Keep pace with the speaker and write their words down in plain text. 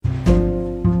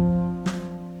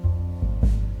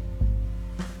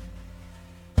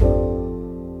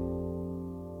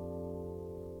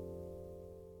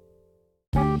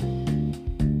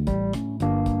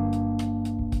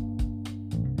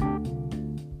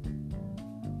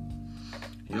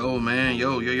Yo, man,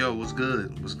 yo, what's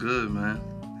good? What's good, man?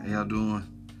 How y'all doing?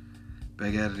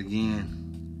 Back at it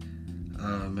again.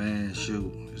 Man,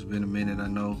 shoot, it's been a minute, I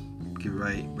know. Get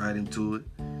right into it.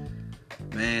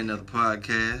 Man, another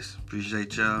podcast.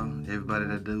 Appreciate y'all. Everybody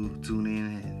that do tune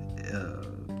in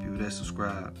and people that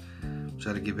subscribe.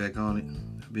 Try to get back on it.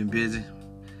 I've been busy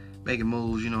making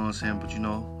moves, you know what I'm saying? But you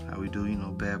know how we do,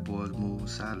 bad boys move,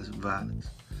 silence and violence.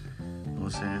 You know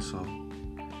what I'm saying? So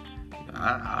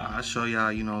I show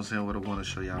y'all, you know what I'm saying, what I want to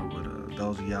show y'all. But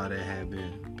those of y'all that have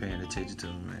been paying attention to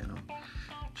me, man, I'm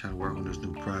trying to work on this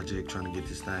new project, trying to get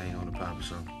this thing on the pop.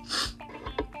 So,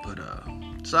 but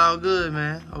it's all good,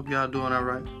 man. Hope y'all doing all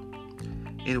right.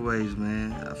 Anyways,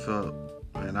 man,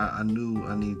 I knew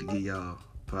I needed to get y'all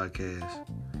a podcast.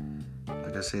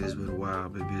 Like I said, it's been a while,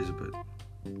 I've been busy, but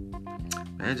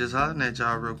man, just hollering at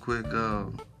y'all real quick.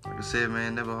 Like I said,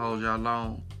 man, never hold y'all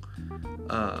long.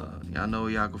 Y'all know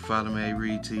y'all can follow me at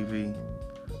Reed TV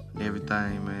and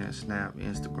everything, man. Snap,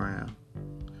 Instagram,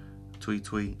 tweet.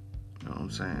 You know what I'm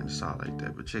saying? It's all like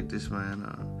that. But check this, man.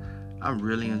 I'm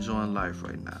really enjoying life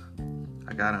right now.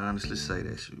 I gotta honestly say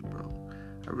that shit, bro.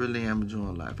 I really am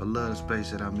enjoying life. I love the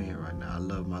space that I'm in right now. I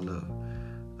love my little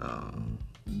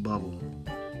bubble,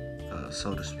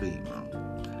 so to speak, bro.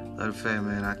 Love the fact,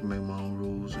 man, I can make my own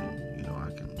rules and,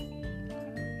 I can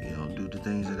do the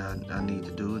things that I need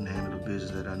to do and handle the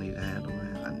business that I need to handle,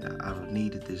 man. I've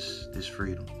needed this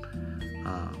freedom.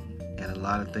 And a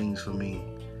lot of things for me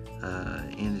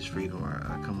in this freedom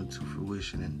are coming to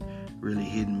fruition and really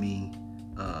hitting me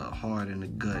hard in the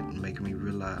gut and making me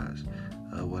realize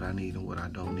what I need and what I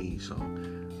don't need. So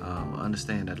I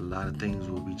understand that a lot of things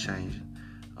will be changing.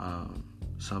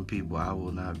 Some people I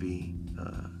will not be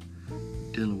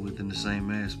dealing with in the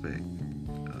same aspect.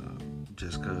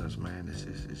 Just cause, man, it's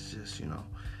just,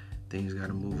 things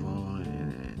gotta move on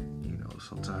and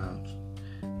sometimes,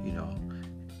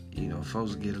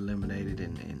 folks get eliminated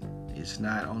and it's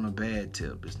not on a bad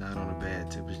tip. It's not on a bad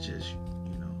tip. It's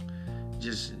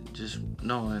just, just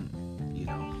knowing,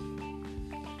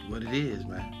 what it is,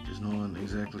 man. Just knowing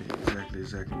exactly what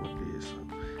it is. So,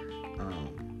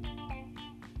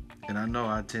 and I know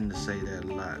I tend to say that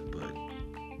a lot, but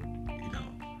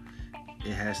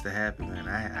it has to happen, man.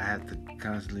 I have to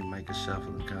constantly make a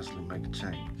shuffle and constantly make a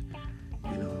change.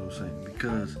 You know what I'm saying?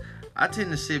 Because I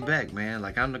tend to sit back, man.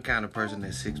 Like, I'm the kind of person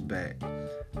that sits back.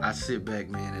 I sit back,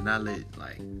 man, and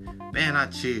I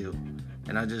chill.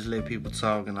 And I just let people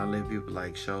talk and I let people,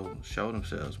 show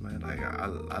themselves, man. Like,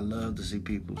 I love to see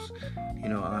people's,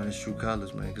 honest, true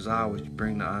colors, man. Because I always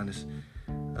bring the honest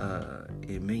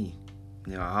in me.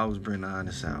 I always bring the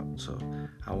honest out. So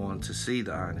I want to see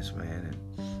the honest, man.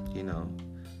 And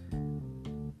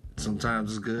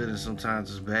sometimes it's good and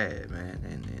sometimes it's bad, man.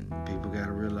 And people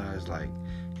gotta realize,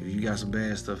 if you got some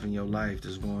bad stuff in your life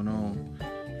that's going on,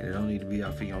 and it don't need to be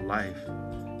off in your life,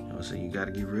 so you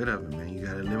gotta get rid of it, man. You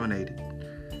gotta eliminate it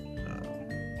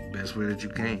best way that you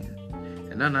can.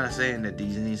 And I'm not saying that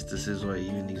these instances or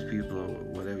even these people or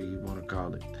whatever you want to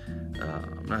call it,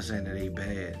 I'm not saying that they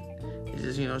bad. It's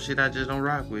just, shit I just don't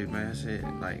rock with, man. Shit,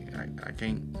 I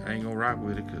ain't gonna rock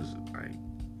with it because,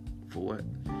 for what?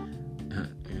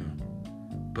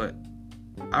 But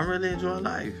I'm really enjoying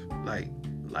life.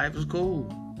 Life is cool.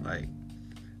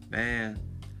 Man,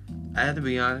 I have to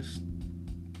be honest.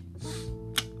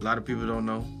 A lot of people don't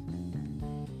know,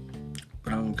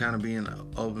 but I'm kind of being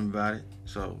open about it.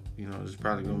 So, it's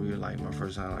probably gonna be my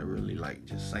first time, really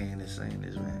just saying this,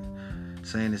 man.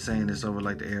 Saying this over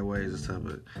the airways and stuff.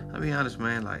 But I'll be honest,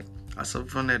 man. I suffer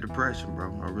from that depression,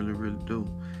 bro. I really, really do.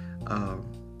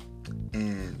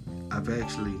 And I've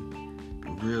actually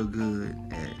been real good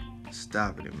at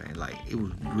stopping it, man. It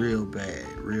was real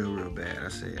bad, real bad. I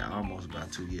say almost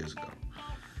about 2 years ago.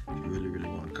 If you really, really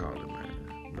want to call it,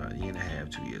 man. About a year and a half,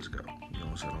 2 years ago.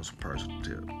 On some personal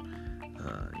tip.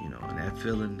 And that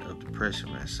feeling of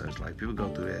depression, man, such people go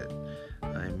through that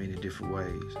in many different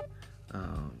ways.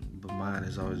 But mine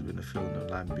has always been the feeling of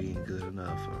not being good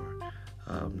enough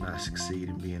or not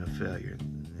succeeding, being a failure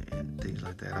and things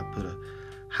like that. I put a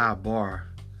high bar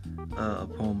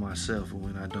upon myself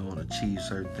when I don't achieve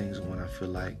certain things and when I feel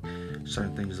like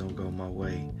certain things don't go my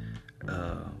way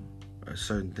or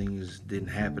certain things didn't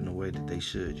happen the way that they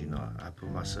should. I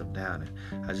put myself down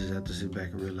and I just have to sit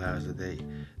back and realize that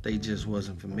they just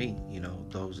wasn't for me.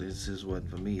 Those instances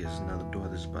wasn't for me. It's another door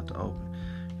that's about to open.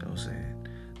 You know what I'm saying?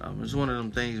 It's one of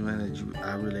them things, man, that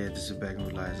I really had to sit back and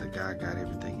realize that God got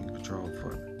everything in control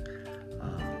for me.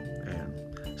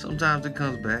 And sometimes it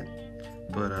comes back,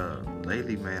 but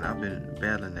lately, man, I've been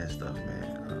battling that stuff,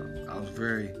 man. I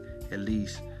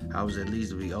was at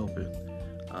least to be open.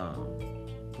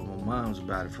 But my mom's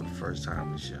about it for the first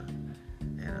time this year.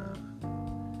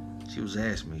 And she was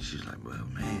asking me, she's like, well,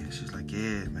 man, she's like,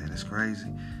 yeah, man, that's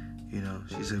crazy.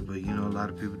 She said, but a lot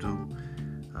of people do.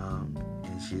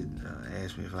 And she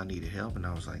asked me if I needed help, and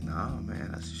I was like, nah,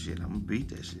 man. I said, shit, I'm gonna beat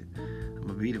that shit. I'm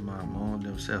gonna beat it my own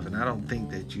damn self. And I don't think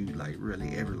that you like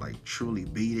really ever like truly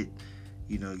beat it.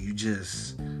 You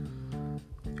just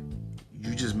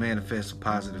manifest a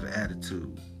positive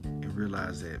attitude and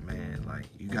realize that, man, like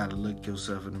you gotta look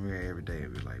yourself in the mirror every day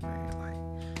and be like, man, like,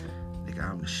 nigga,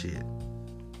 I'm the shit.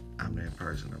 I'm that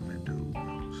person. I'm that dude,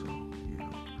 bro. So,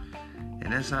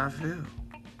 and that's how I feel.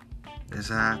 That's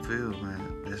how I feel,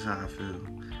 man. That's how I feel.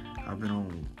 I've been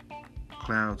on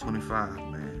cloud 25,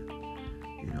 man.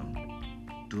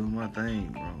 Doing my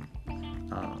thing, bro.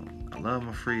 I love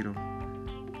my freedom.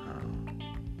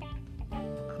 I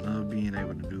love being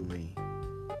able to do me.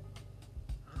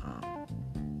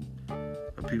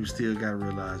 But people still gotta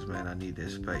realize, man, I need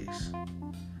that space.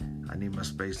 I need my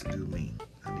space to do me.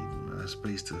 I need my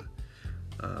space to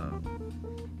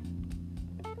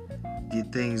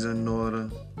get things in order,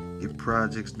 get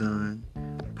projects done,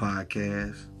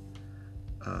 podcasts,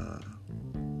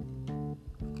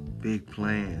 big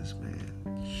plans, man.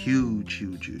 Huge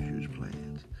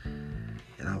plans.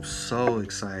 And I'm so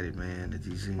excited, man, that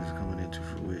these things are coming into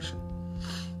fruition.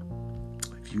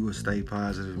 If you would stay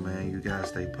positive, man, you gotta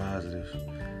stay positive.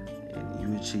 And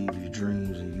you achieve your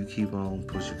dreams and you keep on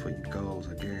pushing for your goals,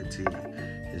 I guarantee you,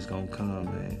 it's gonna come,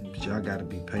 man. But y'all gotta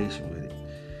be patient with it.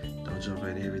 Don't jump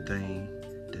at everything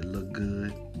that look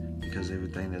good, because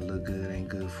everything that look good ain't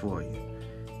good for you.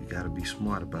 You gotta be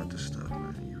smart about this stuff,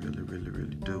 man. You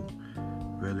really do.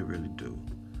 Really do.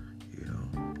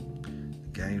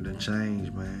 The game done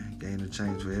changed, man. The game done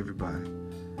changed for everybody.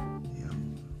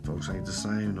 Folks ain't the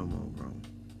same no more, bro.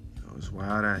 It's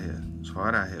wild out here. It's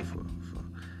hard out here for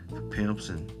pimps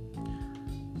and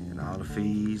all the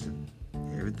fees and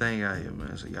everything out here,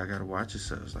 man. So y'all gotta watch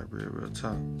yourselves, like real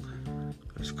talk.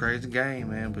 It's a crazy game,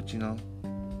 man, but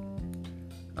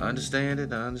I understand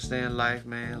it. I understand life,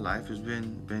 man. Life has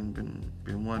been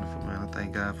wonderful, man. I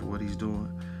thank God for what He's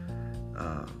doing.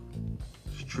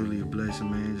 It's truly a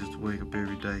blessing, man, just to wake up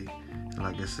every day and,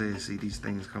 like I said, see these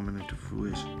things coming into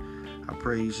fruition. I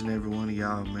pray each and every one of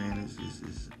y'all, man,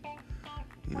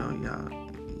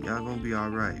 y'all gonna be all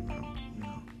right, bro.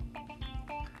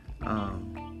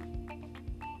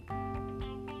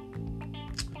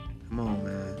 Come on,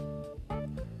 man.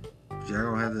 Y'all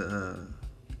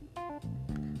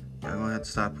gonna have to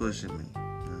stop pushing me.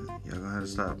 Y'all gonna have to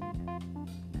stop.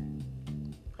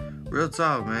 Real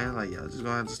talk, man. Like, y'all just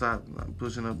gonna have to stop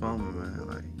pushing up on me, man.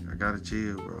 Like, I gotta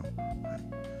chill, bro.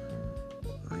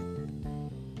 Like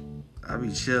I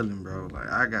be chilling, bro. Like,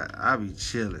 I be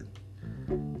chilling.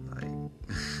 Like,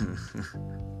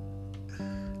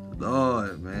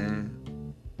 Lord, man.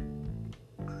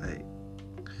 Like,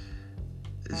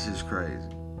 it's just crazy.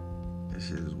 This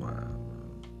shit is wild,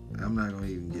 bro. I'm not gonna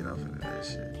even get off into that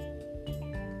shit.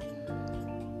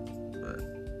 But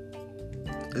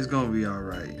it's gonna be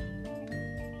alright.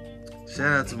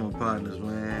 Shout out to my partners,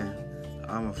 man.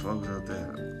 All my folks out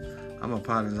there. All my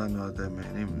partners I know out there,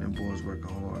 man. Them boys working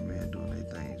hard, man, doing their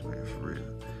things, man, for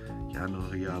real. Y'all know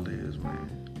who y'all is, man.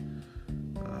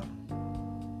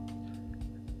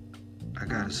 I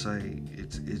gotta say,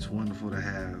 it's wonderful to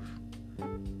have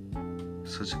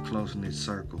such a close-knit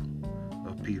circle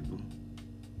of people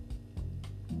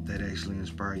that actually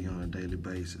inspire you on a daily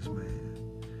basis, man.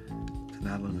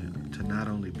 To not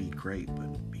only be great,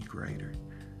 but be greater.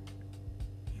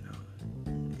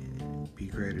 Be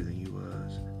greater than you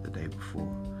was the day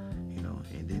before,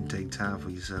 and then take time for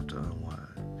yourself to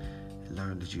unwind and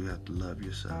learn that you have to love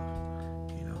yourself,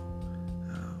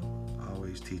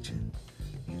 always teaching,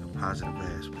 positive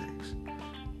aspects.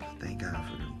 I thank God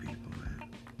for them people, man,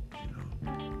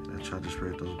 and I try to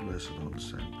spread those blessings on the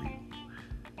same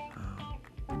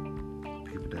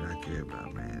people that I care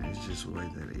about, man. It's just a way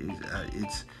that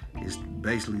it's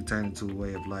basically turned into a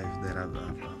way of life that I've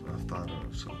thought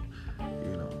of, so,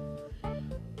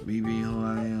 me being who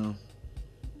I am,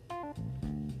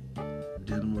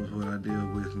 dealing with what I deal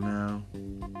with now,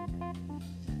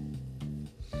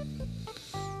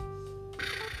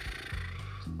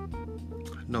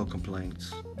 no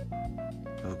complaints.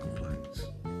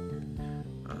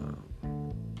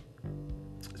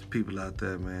 There's people out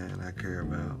there, man, I care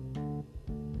about,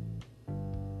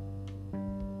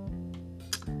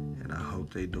 and I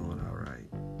hope they doing all right.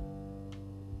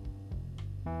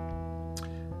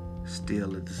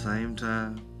 Still, at the same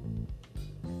time,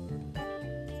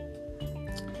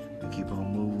 we keep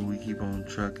on moving, we keep on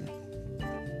trucking.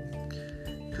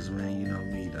 Cause, man, you know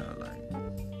me, dog. Like,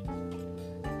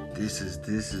 this has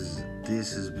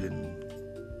been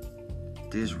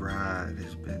This ride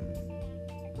has been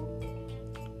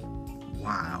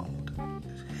wild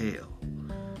as hell.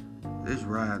 This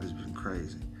ride has been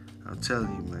crazy. I'm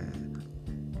telling you, man,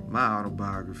 my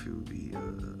autobiography would be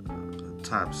a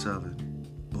top-selling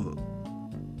book.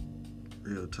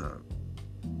 Real talk.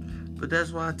 But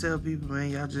that's why I tell people,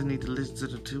 man, y'all just need to listen to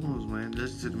the tunes, man.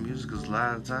 Listen to the music, because a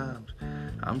lot of times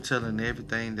I'm telling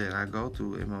everything that I go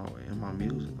through in my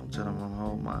music. I'm telling my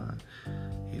whole mind,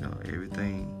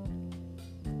 everything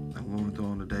I'm going through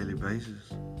on a daily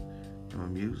basis in my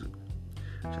music.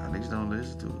 Y'all niggas don't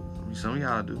listen to it. I mean, some of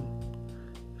y'all do.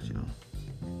 But,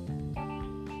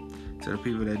 to the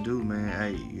people that do, man,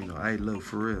 hey, look,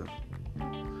 for real.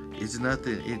 It's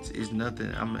nothing, it's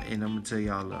nothing, I'm gonna tell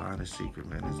y'all the honest secret,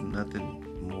 man. There's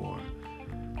nothing more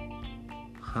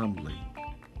humbling.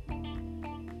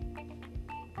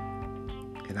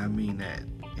 And I mean that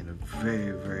in a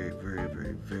very, very, very,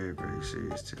 very, very, very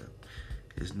serious tip.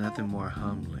 There's nothing more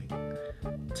humbling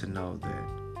to know that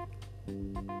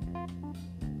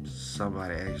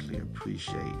somebody actually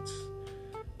appreciates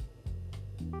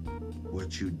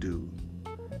what you do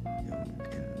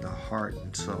in the heart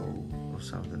and soul of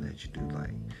something that you do.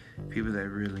 Like, people that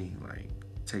really,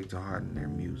 take to heart in their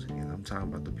music. And I'm talking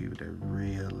about the people that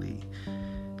really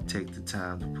take the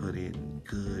time to put in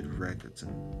good records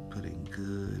and put in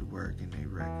good work in their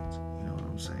records. You know what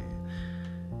I'm saying?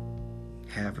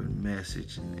 Have a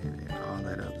message and all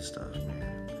that other stuff,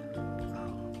 man.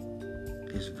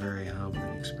 It's a very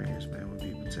humbling experience, man, when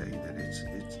people tell you that it's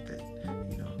that, that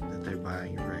they're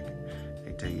buying your record.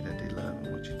 They tell you that they love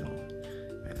what you're doing.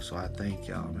 Man, so I thank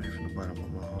y'all, man, from the bottom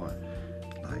of my heart.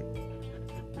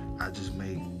 I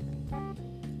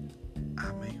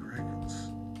make records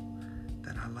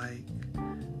that I like. I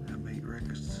make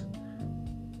records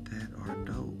that are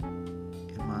dope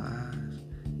in my eyes.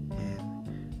 And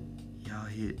y'all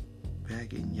hit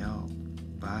back and y'all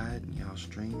buy it and y'all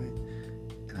stream it.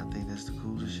 And I think that's the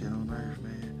coolest shit on earth,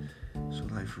 man. So,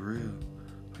 for real,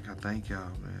 I thank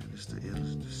y'all, man. It's the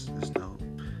illest. It's dope.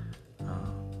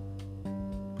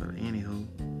 But anywho,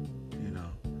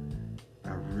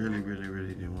 I really, really,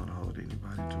 really didn't want to hold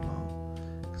anybody too long,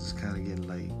 because it's kind of getting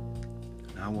late.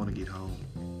 And I want to get home.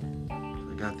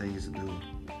 I got things to do.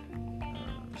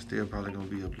 Still probably going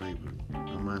to be up late, but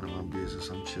I'm minding my business.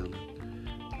 I'm chilling.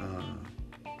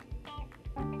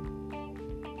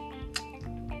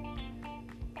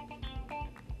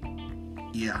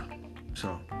 Yeah.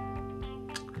 So,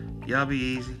 y'all be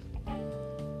easy.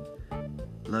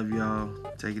 Love y'all.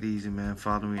 Take it easy, man.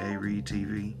 Follow me, A-Reed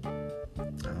TV.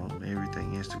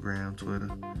 Everything, Instagram, Twitter,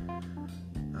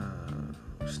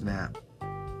 Snap,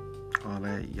 all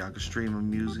that. Y'all can stream my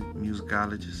music,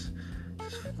 Musicologist.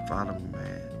 Just follow me,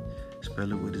 man.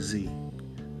 Spell it with a Z,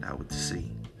 not with the C. You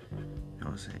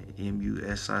know what I'm saying?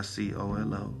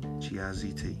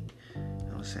 MUSICOLOGIZT. You know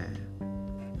what I'm saying?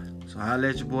 So holla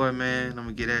at your boy, man. I'm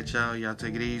gonna get at y'all. Y'all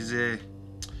take it easy.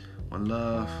 One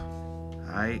love.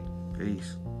 Alright?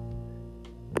 Peace.